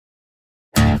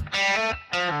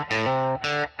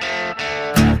I'd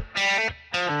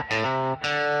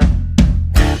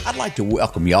like to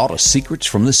welcome y'all to Secrets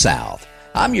from the South.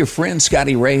 I'm your friend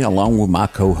Scotty Ray, along with my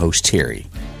co-host Terry.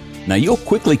 Now, you'll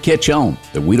quickly catch on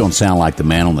that we don't sound like the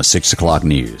man on the 6 o'clock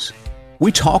news.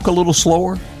 We talk a little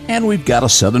slower, and we've got a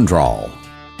southern drawl.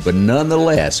 But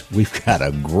nonetheless, we've got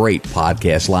a great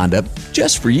podcast lined up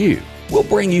just for you. We'll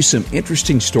bring you some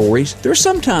interesting stories. They're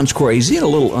sometimes crazy and a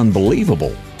little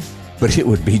unbelievable, but it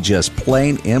would be just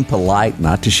plain impolite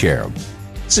not to share them.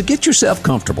 So get yourself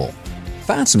comfortable.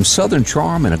 Find some southern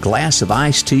charm and a glass of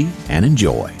iced tea and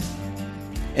enjoy.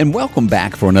 And welcome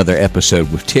back for another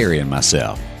episode with Terry and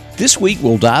myself. This week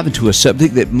we'll dive into a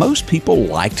subject that most people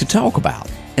like to talk about,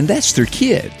 and that's their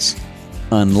kids.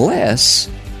 Unless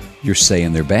you're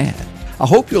saying they're bad. I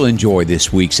hope you'll enjoy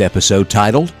this week's episode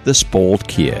titled The Spoiled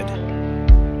Kid.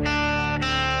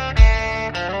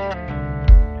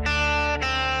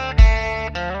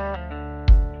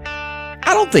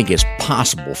 I don't think it's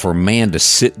possible for a man to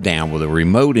sit down with a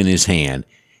remote in his hand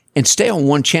and stay on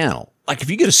one channel. Like if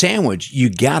you get a sandwich, you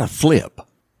gotta flip.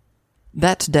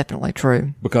 That's definitely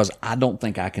true. Because I don't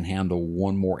think I can handle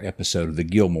one more episode of the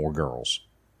Gilmore Girls.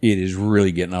 It is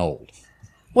really getting old.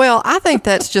 Well, I think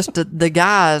that's just the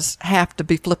guys have to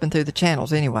be flipping through the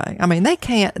channels anyway. I mean, they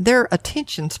can't, their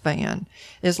attention span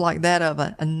is like that of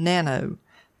a nano.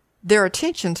 Their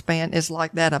attention span is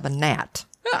like that of a gnat.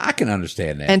 I can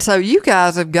understand that. And so you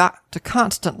guys have got to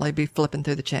constantly be flipping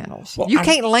through the channels. Well, you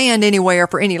can't land anywhere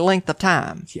for any length of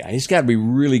time. Yeah, it's got to be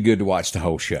really good to watch the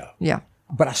whole show. Yeah.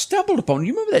 But I stumbled upon,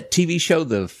 you remember that TV show,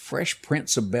 The Fresh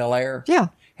Prince of Bel-Air? Yeah.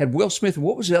 Had Will Smith, and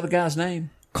what was the other guy's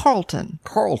name? Carlton.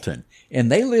 And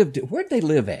they lived, where'd they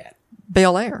live at?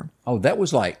 Bel-Air. Oh,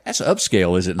 that's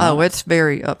upscale, is it not? Oh, it's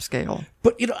very upscale.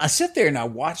 But, I sat there and I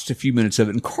watched a few minutes of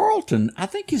it, and Carlton, I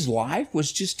think his life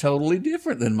was just totally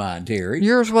different than mine, Terry.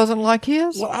 Yours wasn't like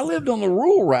his? Well, I lived on the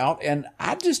rural route, and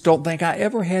I just don't think I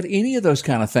ever had any of those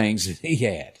kind of things that he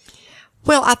had.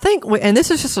 Well, I think, and this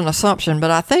is just an assumption,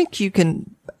 but I think you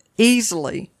can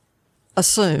easily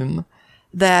assume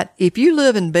that if you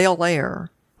live in Bel-Air,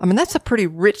 I mean, that's a pretty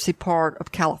ritzy part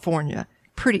of California,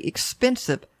 pretty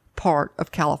expensive part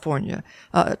of California.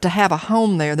 To have a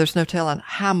home there, there's no telling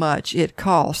how much it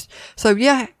costs. So,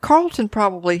 yeah, Carlton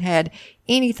probably had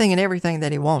anything and everything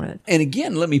that he wanted. And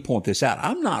again, let me point this out.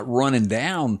 I'm not running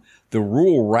down the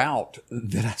rural route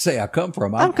that I say I come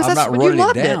from. I'm not running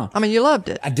it down. I mean, you loved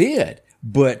it. I did.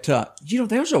 But,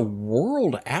 there's a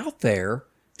world out there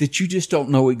that you just don't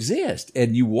know exists.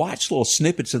 And you watch little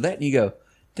snippets of that and you go,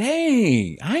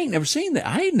 dang, I ain't never seen that.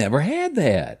 I ain't never had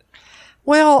that.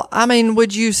 Well, I mean,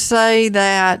 would you say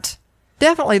that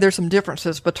definitely there's some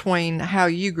differences between how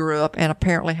you grew up and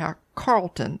apparently how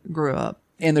Carlton grew up?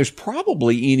 And there's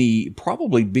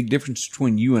probably big difference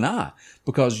between you and I,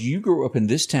 because you grew up in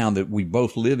this town that we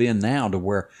both live in now, to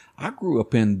where I grew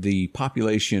up in the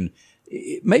population,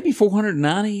 maybe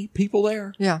 490 people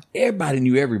there. Yeah. Everybody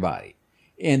knew everybody.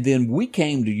 And then we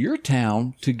came to your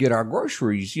town to get our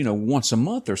groceries, once a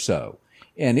month or so.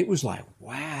 And it was like,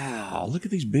 wow, look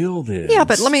at these buildings. Yeah,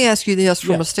 but let me ask you this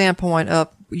from a standpoint of,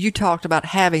 you talked about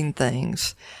having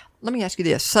things. Let me ask you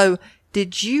this. So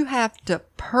did you have to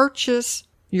purchase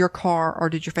your car, or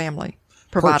did your family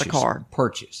provide a car?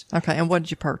 Purchase. Okay, and what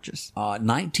did you purchase?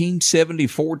 1970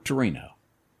 Ford Torino.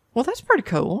 Well, that's pretty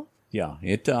cool. Yeah,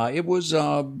 it was,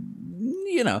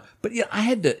 but yeah, I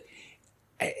had to,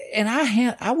 and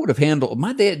I would have handled,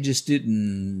 my dad just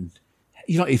didn't,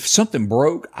 if something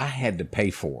broke, I had to pay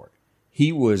for it.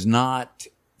 He was not,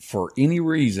 for any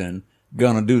reason,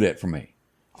 going to do that for me.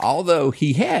 Although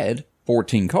he had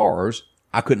 14 cars,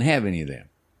 I couldn't have any of them.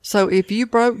 So if you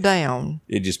broke down,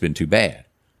 it'd just been too bad.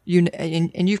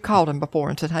 And you've called him before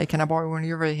and said, hey, can I borrow one of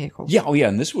your vehicles? Yeah,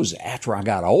 and this was after I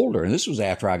got older, and this was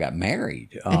after I got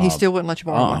married. And he still wouldn't let you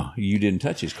borrow one? You didn't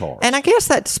touch his car. And I guess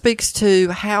that speaks to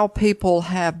how people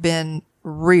have been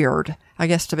reared, I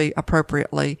guess to be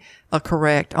appropriately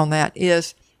correct on that,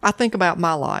 is I think about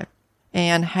my life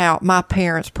and how my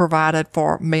parents provided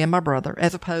for me and my brother,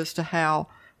 as opposed to how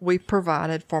we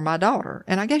provided for my daughter.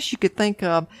 And I guess you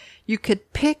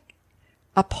could pick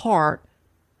apart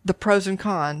the pros and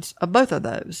cons of both of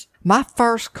those. My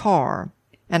first car,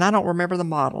 and I don't remember the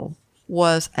model,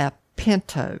 was a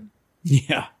Pinto.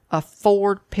 Yeah. A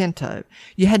Ford Pinto.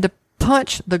 You had to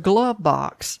punch the glove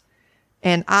box,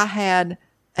 and I had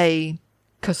a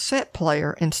cassette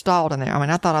player installed in there. I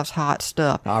mean, I thought I was hot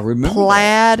stuff. I remember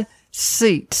plaid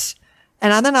seats.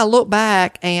 And then I look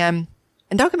back, and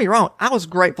don't get me wrong, I was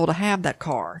grateful to have that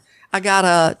car. I got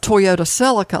a Toyota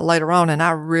Celica later on, and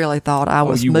I really thought I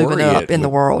was moving up in the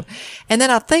world. And then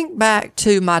I think back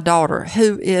to my daughter,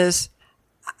 who is,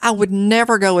 I would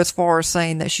never go as far as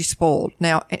saying that she's spoiled.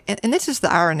 Now, and this is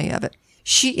the irony of it.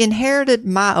 She inherited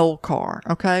my old car,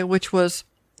 okay, which was,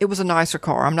 it was a nicer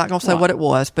car. I'm not going to say what it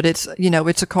was, but it's,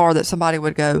 it's a car that somebody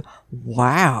would go,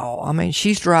 wow. I mean,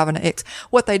 she's driving an X.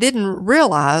 What they didn't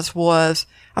realize was,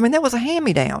 that was a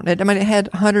hand-me-down. It had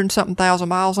 100 and something thousand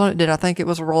miles on it. Did I think it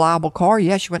was a reliable car?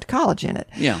 Yeah, she went to college in it.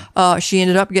 Yeah. She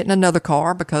ended up getting another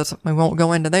car because we won't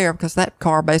go into there because that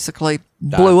car basically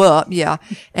blew up. Yeah.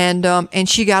 And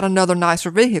she got another nicer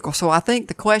vehicle. So I think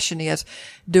the question is,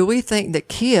 do we think that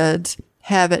kids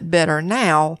have it better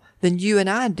now than you and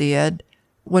I did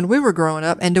when we were growing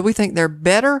up? And do we think they're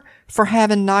better for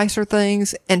having nicer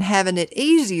things and having it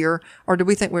easier? Or do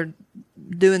we think we're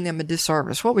doing them a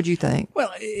disservice? What would you think? Well,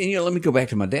 let me go back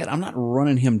to my dad. I'm not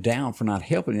running him down for not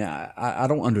helping. I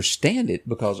don't understand it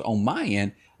because on my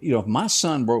end, if my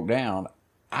son broke down,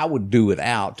 I would do it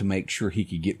out to make sure he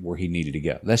could get where he needed to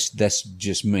go. That's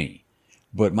just me.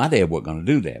 But my dad wasn't going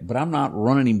to do that. But I'm not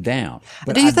running him down.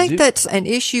 But do you think that's an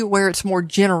issue where it's more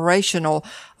generational,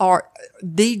 or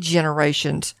the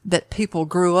generations that people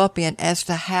grew up in as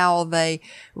to how they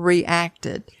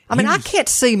reacted? I can't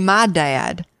see my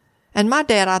dad. And my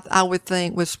dad, I would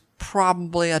think, was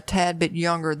probably a tad bit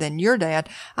younger than your dad.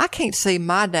 I can't see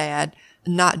my dad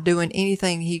not doing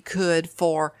anything he could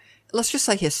for, let's just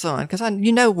say, his son. Because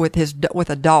with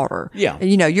a daughter,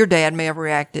 your dad may have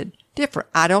reacted different.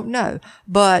 I don't know.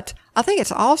 But I think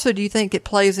it's also, do you think it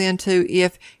plays into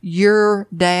if your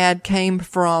dad came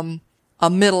from a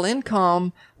middle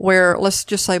income where, let's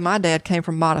just say my dad came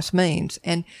from modest means.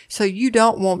 And so you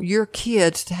don't want your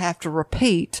kids to have to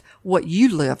repeat what you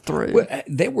lived through. Well,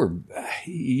 they were,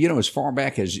 as far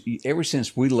back as ever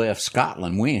since we left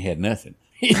Scotland, we ain't had nothing.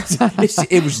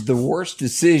 It was the worst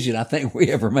decision I think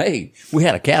we ever made. We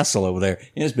had a castle over there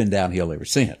and it's been downhill ever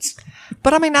since.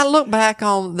 But I look back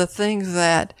on the things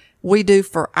that we do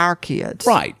for our kids.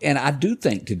 Right. And I do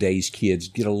think today's kids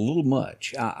get a little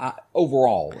much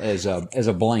overall as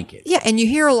a blanket. Yeah. And you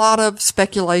hear a lot of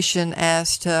speculation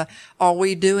as to, are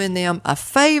we doing them a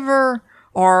favor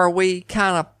or are we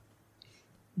kind of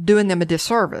doing them a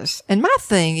disservice? And my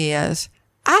thing is,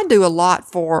 I do a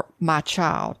lot for my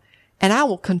child. And I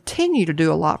will continue to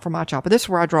do a lot for my child. But this is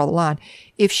where I draw the line.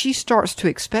 If she starts to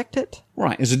expect it.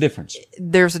 Right. There's a difference.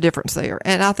 There's a difference there.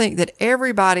 And I think that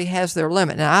everybody has their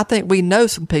limit. And I think we know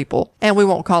some people, and we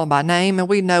won't call them by name, and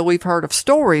we've heard of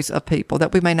stories of people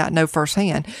that we may not know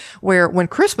firsthand, where when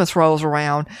Christmas rolls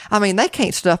around, they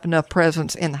can't stuff enough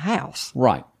presents in the house.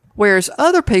 Right. Whereas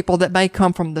other people that may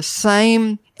come from the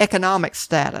same economic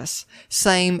status,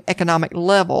 same economic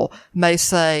level, may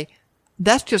say,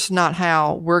 that's just not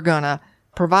how we're going to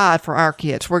provide for our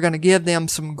kids. We're going to give them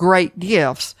some great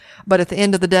gifts. But at the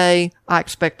end of the day, I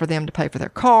expect for them to pay for their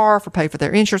car, pay for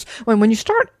their insurance. When you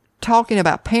start talking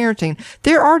about parenting,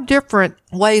 there are different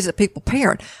ways that people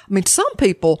parent. Some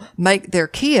people make their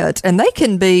kids, and they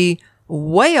can be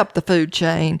way up the food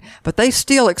chain, but they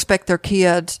still expect their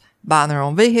kids buy their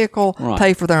own vehicle, right,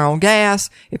 pay for their own gas.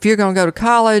 If you're going to go to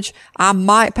college, I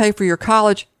might pay for your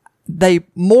college. They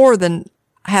more than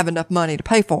have enough money to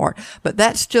pay for it. But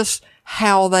that's just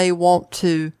how they want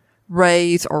to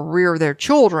raise or rear their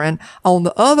children. On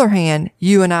the other hand,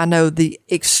 you and I know the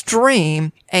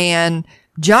extreme, and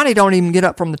Johnny don't even get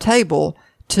up from the table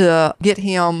to get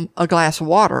him a glass of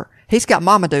water. He's got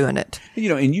mama doing it.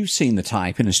 And you've seen the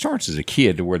type, and it starts as a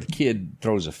kid to where the kid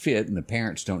throws a fit and the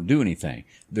parents don't do anything.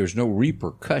 There's no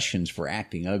repercussions for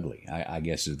acting ugly, I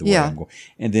guess is the way I'm going.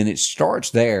 And then it starts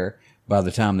there. By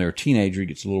the time they're a teenager, it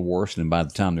gets a little worse. And by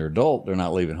the time they're adult, they're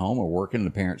not leaving home or working, and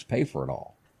the parents pay for it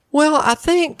all. Well, I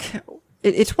think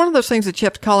it's one of those things that you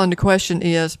have to call into question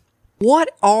is,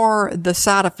 what are the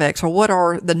side effects or what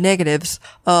are the negatives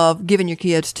of giving your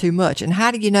kids too much? And how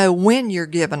do you know when you're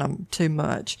giving them too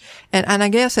much? And I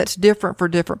guess that's different for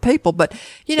different people, but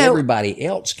everybody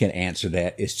else can answer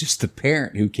that. It's just the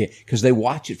parent who can't, because they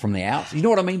watch it from the outside. You know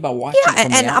what I mean by watching it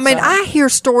from the outside? I hear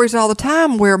stories all the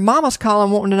time where mama's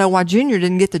calling wanting to know why Junior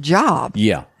didn't get the job.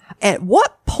 Yeah. At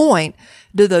what point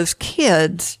do those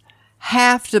kids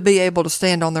have to be able to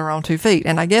stand on their own 2 feet?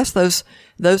 And I guess those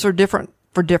are different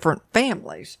for different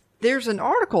families. There's an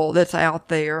article that's out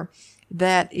there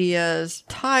that is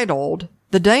titled,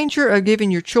 "The Danger of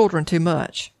Giving Your Children Too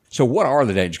Much." So what are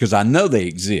the dangers? Because I know they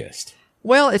exist.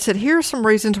 Well, it said, here are some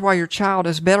reasons why your child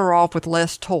is better off with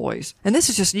less toys. And this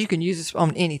is just, you can use this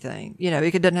on anything. It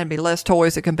doesn't have to be less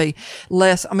toys. It can be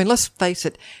less. Let's face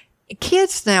it.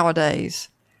 Kids nowadays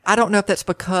I don't know if that's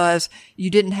because you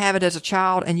didn't have it as a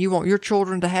child and you want your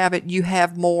children to have it. You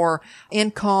have more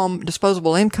income,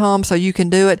 disposable income, so you can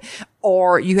do it.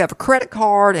 Or you have a credit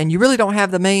card and you really don't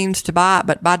have the means to buy it,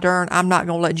 but by darn, I'm not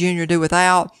going to let Junior do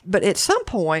without. But at some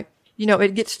point,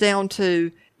 it gets down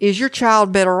to, is your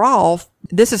child better off?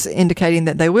 This is indicating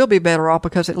that they will be better off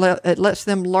because it lets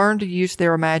them learn to use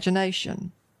their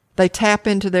imagination. They tap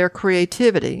into their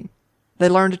creativity. They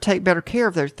learn to take better care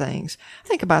of their things.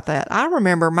 Think about that. I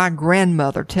remember my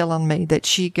grandmother telling me that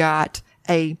she got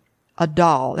a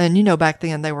doll. And back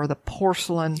then they were the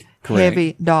porcelain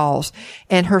heavy dolls.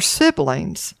 And her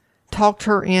siblings talked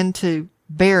her into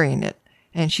burying it.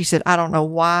 And she said, I don't know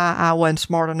why I wasn't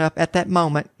smart enough at that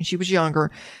moment, and she was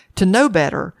younger, to know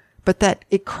better, but that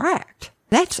it cracked.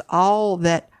 That's all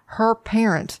that her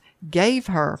parents gave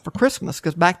her for Christmas,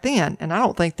 because back then, and I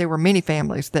don't think there were many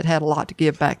families that had a lot to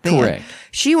give back then. Correct.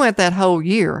 She went that whole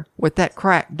year with that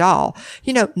cracked doll.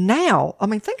 Now,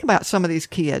 think about some of these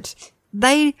kids.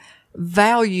 They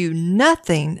value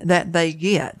nothing that they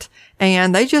get.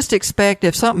 And they just expect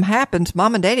if something happens,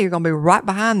 mom and daddy are going to be right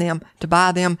behind them to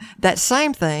buy them that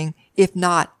same thing, if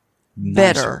not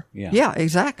better. Yeah,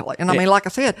 exactly. And like I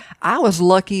said, I was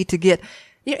lucky to get,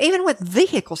 even with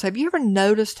vehicles, have you ever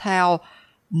noticed how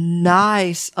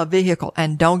nice a vehicle,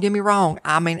 and don't get me wrong,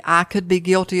 I could be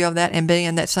guilty of that and be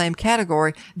in that same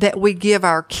category, that we give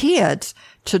our kids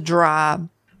to drive,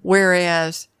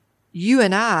 whereas you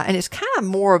and I, and it's kind of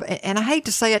more of, and I hate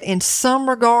to say it, in some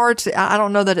regards, I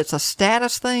don't know that it's a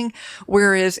status thing,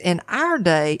 whereas in our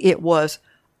day, it was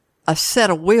a set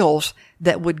of wheels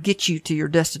that would get you to your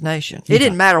destination. It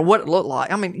didn't matter what it looked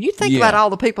like. You think about all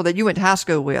the people that you went to high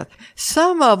school with.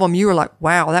 Some of them you were like,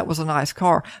 wow, that was a nice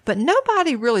car. But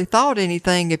nobody really thought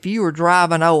anything if you were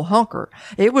driving old hunker.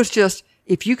 It was just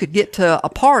if you could get to a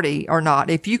party or not,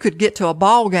 if you could get to a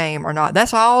ball game or not.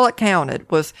 That's all it counted,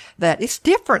 was that. It's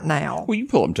different now. Well, you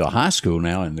pull them to a high school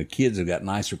now, and the kids have got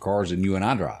nicer cars than you and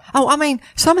I drive. Oh,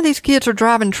 some of these kids are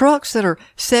driving trucks that are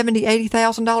 $70,000,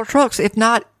 $80,000 trucks, if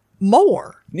not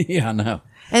more. Yeah, I know.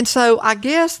 And so I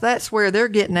guess that's where they're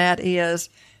getting at is,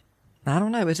 I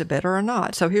don't know, is it better or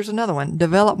not? So here's another one.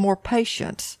 Develop more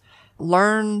patience.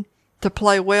 Learn to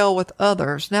play well with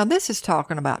others. Now, this is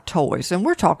talking about toys, and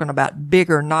we're talking about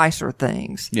bigger, nicer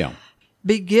things. Yeah.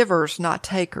 Be givers, not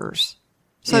takers.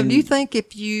 So do you think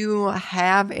if you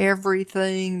have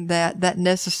everything that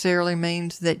necessarily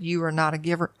means that you are not a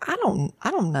giver? I don't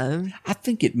know. I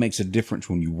think it makes a difference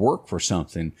when you work for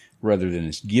something rather than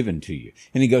it's given to you.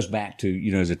 And it goes back to,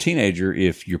 as a teenager,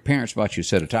 if your parents bought you a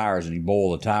set of tires and you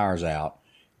boil the tires out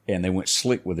and they went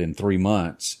slick within 3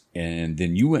 months, and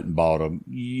then you went and bought them,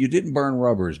 you didn't burn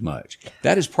rubber as much.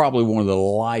 That is probably one of the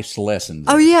life's lessons.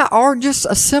 Oh, yeah. Or just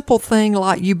a simple thing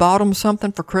like you bought them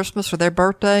something for Christmas for their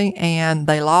birthday and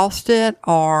they lost it,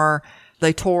 or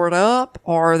they tore it up,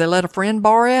 or they let a friend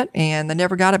borrow it and they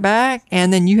never got it back.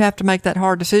 And then you have to make that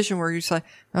hard decision where you say,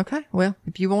 okay, well,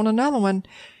 if you want another one,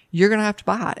 you're going to have to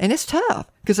buy it. And it's tough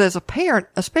because as a parent,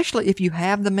 especially if you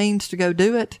have the means to go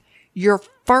do it, your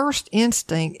first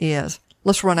instinct is,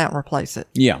 let's run out and replace it.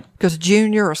 Yeah. Because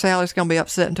Junior or Sally's going to be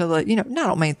upset until they, I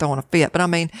don't mean throwing a fit,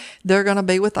 but they're going to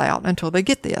be without until they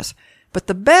get this. But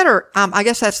the better, I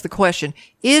guess that's the question.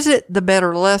 Is it the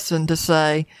better lesson to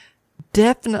say,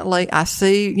 definitely, I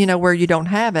see, where you don't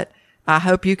have it. I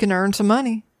hope you can earn some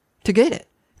money to get it.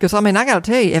 Because, I got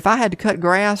to tell you, if I had to cut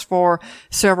grass for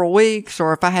several weeks,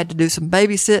 or if I had to do some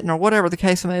babysitting or whatever the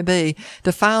case may be,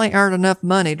 to finally earn enough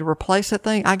money to replace that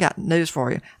thing, I got news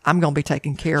for you. I'm going to be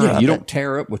taking care of it. Yeah, you don't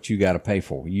tear up what you got to ppay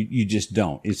for. You just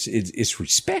don't. It's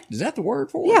respect. Is that the word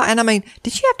for it? Yeah, and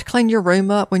did you have to clean your room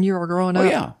up when you were growing up? Oh,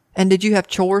 yeah. And did you have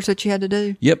chores that you had to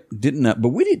do? Yep, didn't. But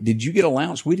we did. Did you get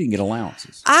allowance? We didn't get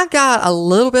allowances. I got a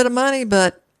little bit of money,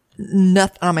 but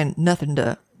nothing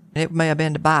to. It may have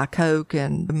been to buy a Coke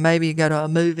and maybe go to a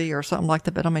movie or something like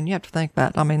that. But you have to think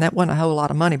about it. That wasn't a whole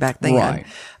lot of money back then. Right.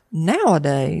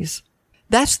 Nowadays,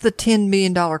 that's the $10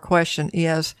 million question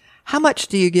is, how much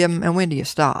do you give them and when do you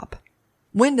stop?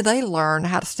 When do they learn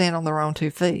how to stand on their own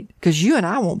 2 feet? Because you and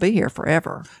I won't be here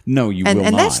forever. No, you will not.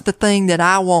 And that's the thing that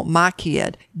I want my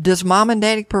kid. Does mom and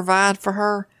daddy provide for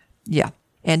her? Yeah.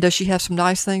 And does she have some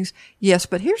nice things? Yes.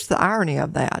 But here's the irony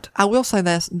of that. I will say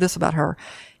this about her.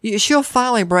 She'll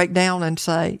finally break down and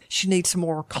say she needs some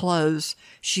more clothes.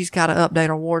 She's got to update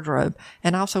her wardrobe.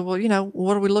 And also, well,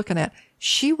 what are we looking at?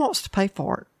 She wants to pay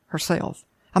for it herself.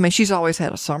 She's always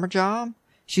had a summer job.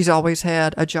 She's always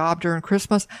had a job during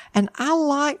Christmas. And I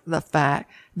like the fact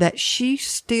that she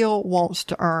still wants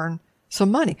to earn some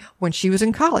money. When she was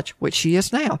in college, which she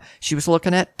is now, she was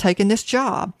looking at taking this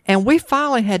job. And we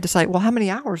finally had to say, well, how many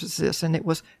hours is this? And it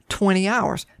was 20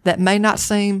 hours. That may not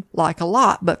seem like a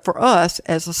lot, but for us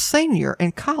as a senior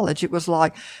in college, it was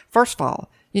like, first of all,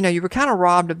 you were kind of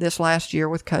robbed of this last year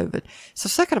with COVID. So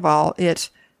second of all,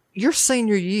 it's your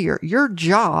senior year. Your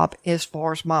job, as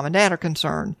far as mom and dad are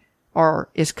concerned, or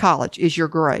is college, is your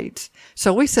grades.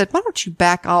 So we said, why don't you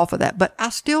back off of that? But I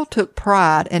still took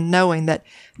pride in knowing that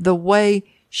the way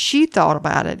she thought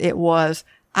about it, it was,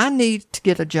 I need to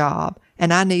get a job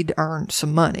and I need to earn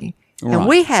some money. Right. And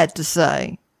we had to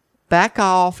say, back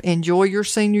off, enjoy your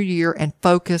senior year and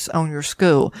focus on your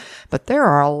school. But there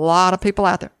are a lot of people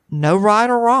out there, no right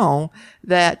or wrong,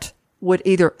 that would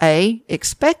either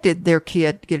expected their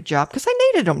kid to get a job because they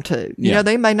needed them to.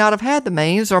 They may not have had the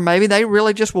means, or maybe they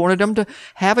really just wanted them to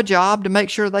have a job to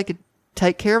make sure they could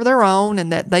take care of their own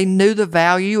and that they knew the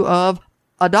value of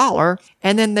 $1.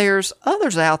 And then there's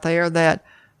others out there that,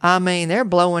 they're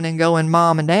blowing and going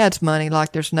mom and dad's money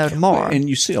like there's no tomorrow. And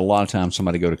you see a lot of times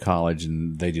somebody go to college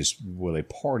and they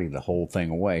party the whole thing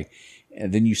away.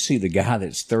 And then you see the guy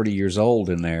that's 30 years old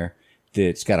in there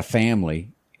that's got a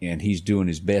family, and he's doing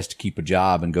his best to keep a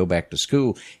job and go back to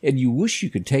school. And you wish you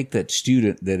could take that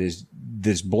student that is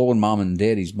this blowing mom and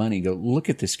daddy's money and go, look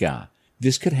at this guy.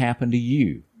 This could happen to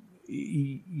you.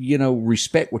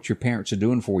 Respect what your parents are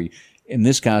doing for you. And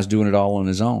this guy's doing it all on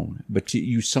his own. But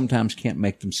you sometimes can't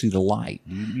make them see the light.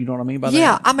 You know what I mean by that?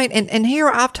 Yeah, and here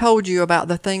I've told you about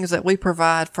the things that we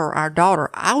provide for our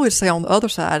daughter. I would say on the other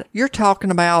side, you're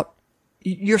talking about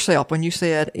yourself when you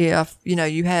said if,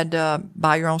 you had to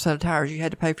buy your own set of tires, you had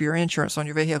to pay for your insurance on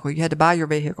your vehicle, you had to buy your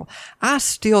vehicle. I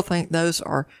still think those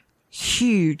are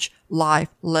huge life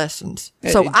lessons.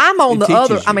 So I'm on the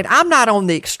other, I'm not on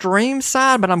the extreme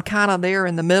side, but I'm kind of there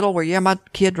in the middle where, my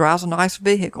kid drives a nice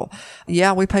vehicle.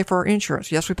 Yeah, we pay for her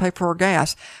insurance. Yes, we pay for her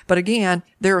gas. But again,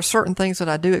 there are certain things that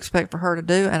I do expect for her to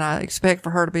do, and I expect for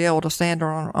her to be able to stand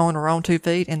on her own 2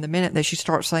 feet. And the minute that she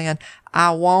starts saying, I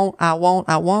won't,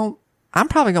 I'm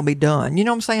probably going to be done. You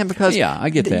know what I'm saying? Because I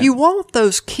get that. You want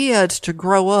those kids to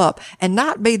grow up and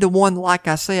not be the one, like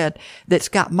I said, that's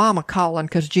got mama calling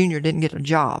because Junior didn't get a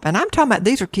job. And I'm talking about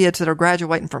these are kids that are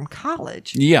graduating from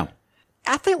college. Yeah.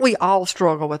 I think we all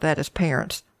struggle with that as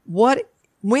parents. When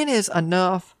is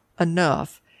enough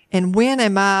enough? And when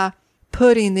am I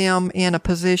putting them in a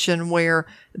position where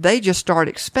they just start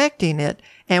expecting it?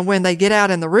 And when they get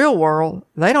out in the real world,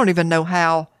 they don't even know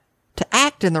how to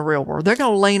act in the real world. They're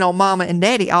going to lean on mama and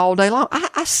daddy all day long.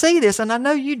 I see this, and I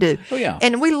know you do. Oh, yeah.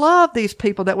 And we love these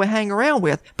people that we hang around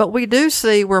with, but we do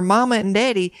see where mama and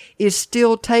daddy is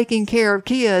still taking care of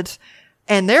kids,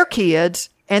 and they're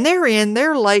in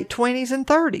their late 20s and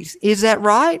 30s. Is that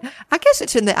right? I guess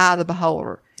it's in the eye of the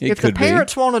beholder. If the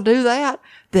parents want to do that,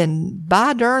 then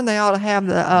by darn, they ought to have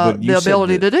the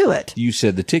ability to do it. You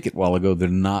said the ticket a while ago, they're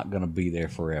not going to be there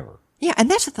forever. Yeah,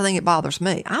 and that's the thing that bothers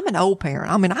me. I'm an old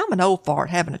parent. I'm an old fart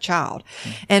having a child.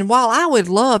 And while I would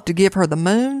love to give her the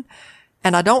moon,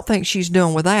 and I don't think she's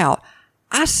doing without,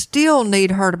 I still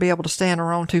need her to be able to stand on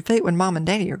her own 2 feet when mom and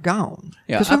daddy are gone.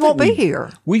 Because we won't be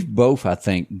here. We've both, I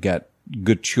think, got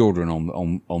good children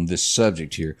on this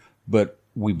subject here, but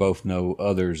we both know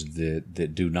others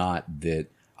that do not, that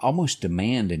almost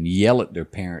demand and yell at their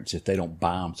parents if they don't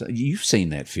buy them. So you've seen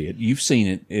that, Fit. You've seen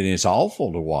it, and it's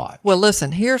awful to watch. Well,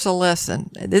 listen, here's a lesson.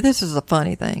 This is a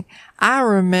funny thing. I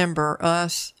remember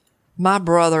my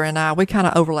brother and I, we kind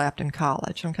of overlapped in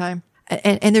college, okay?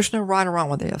 And there's no right or wrong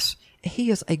with this.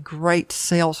 He is a great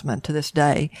salesman to this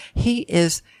day. He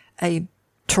is a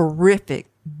terrific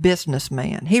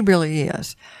businessman. He really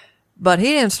is. But he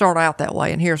didn't start out that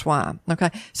way, and here's why,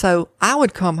 okay? So I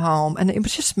would come home, and it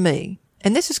was just me.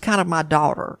 And this is kind of my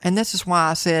daughter. And this is why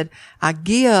I said I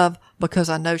give because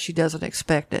I know she doesn't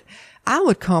expect it. I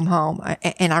would come home,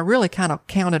 and I really kind of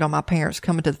counted on my parents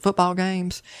coming to the football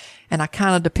games. And I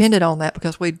kind of depended on that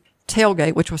because we'd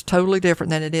tailgate, which was totally different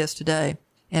than it is today.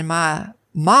 And my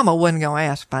mama wasn't going to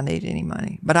ask if I needed any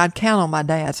money. But I'd count on my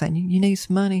dad saying, you need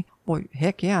some money? Well,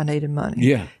 heck yeah, I needed money.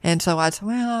 Yeah. And so I'd say,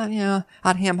 well,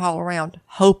 I'd hem haul around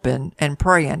hoping and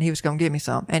praying he was going to give me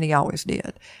some. And he always did.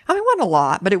 It wasn't a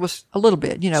lot, but it was a little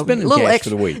bit, Spending a little cash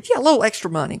extra for the week. Yeah, a little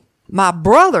extra money. My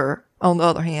brother, on the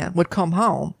other hand, would come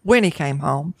home when he came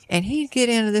home, and he'd get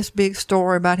into this big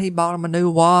story about he bought him a new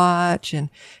watch, and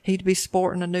he'd be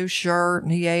sporting a new shirt,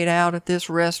 and he ate out at this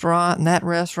restaurant and that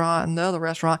restaurant and the other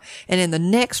restaurant. And in the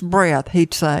next breath,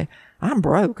 he'd say, I'm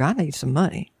broke. I need some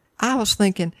money. I was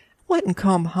thinking, wouldn't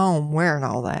come home wearing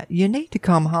all that. You need to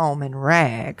come home in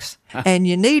rags, and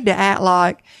you need to act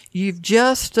like you've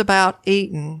just about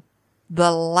eaten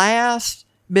the last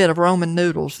bit of Roman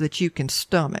noodles that you can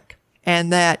stomach.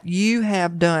 and that you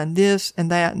have done this and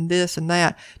that and this and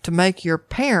that to make your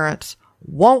parents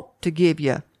want to give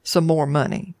you some more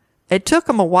money. It took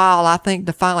him a while, I think,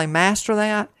 to finally master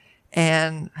that.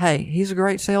 And hey, he's a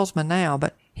great salesman now,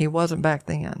 but he wasn't back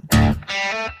then.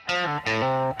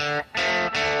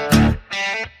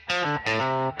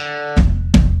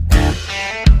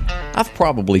 I've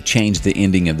probably changed the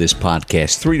ending of this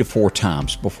podcast 3 to 4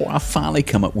 times before I finally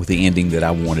come up with the ending that I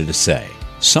wanted to say.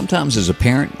 Sometimes as a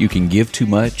parent, you can give too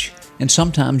much, and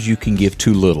sometimes you can give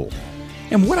too little.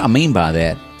 And what I mean by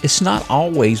that, it's not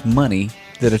always money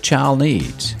that a child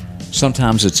needs.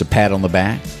 Sometimes it's a pat on the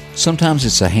back, sometimes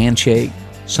it's a handshake,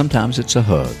 sometimes it's a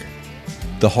hug.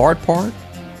 The hard part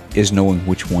is knowing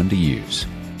which one to use.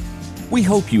 We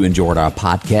hope you enjoyed our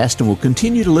podcast and will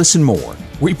continue to listen more.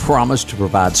 We promise to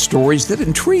provide stories that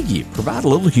intrigue you, provide a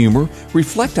little humor,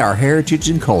 reflect our heritage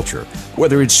and culture,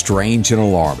 whether it's strange and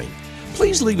alarming.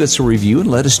 Please leave us a review and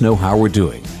let us know how we're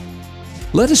doing.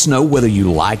 Let us know whether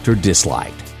you liked or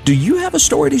disliked. Do you have a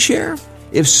story to share?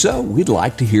 If so, we'd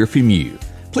like to hear from you.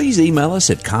 Please email us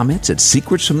at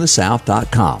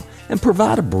comments@secretsfromthesouth.com and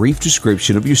provide a brief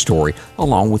description of your story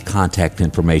along with contact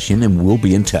information, and we'll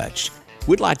be in touch.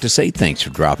 We'd like to say thanks for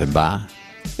dropping by.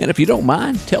 And if you don't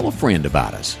mind, tell a friend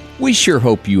about us. We sure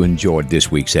hope you enjoyed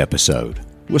this week's episode.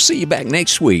 We'll see you back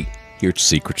next week here at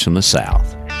Secrets from the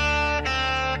South.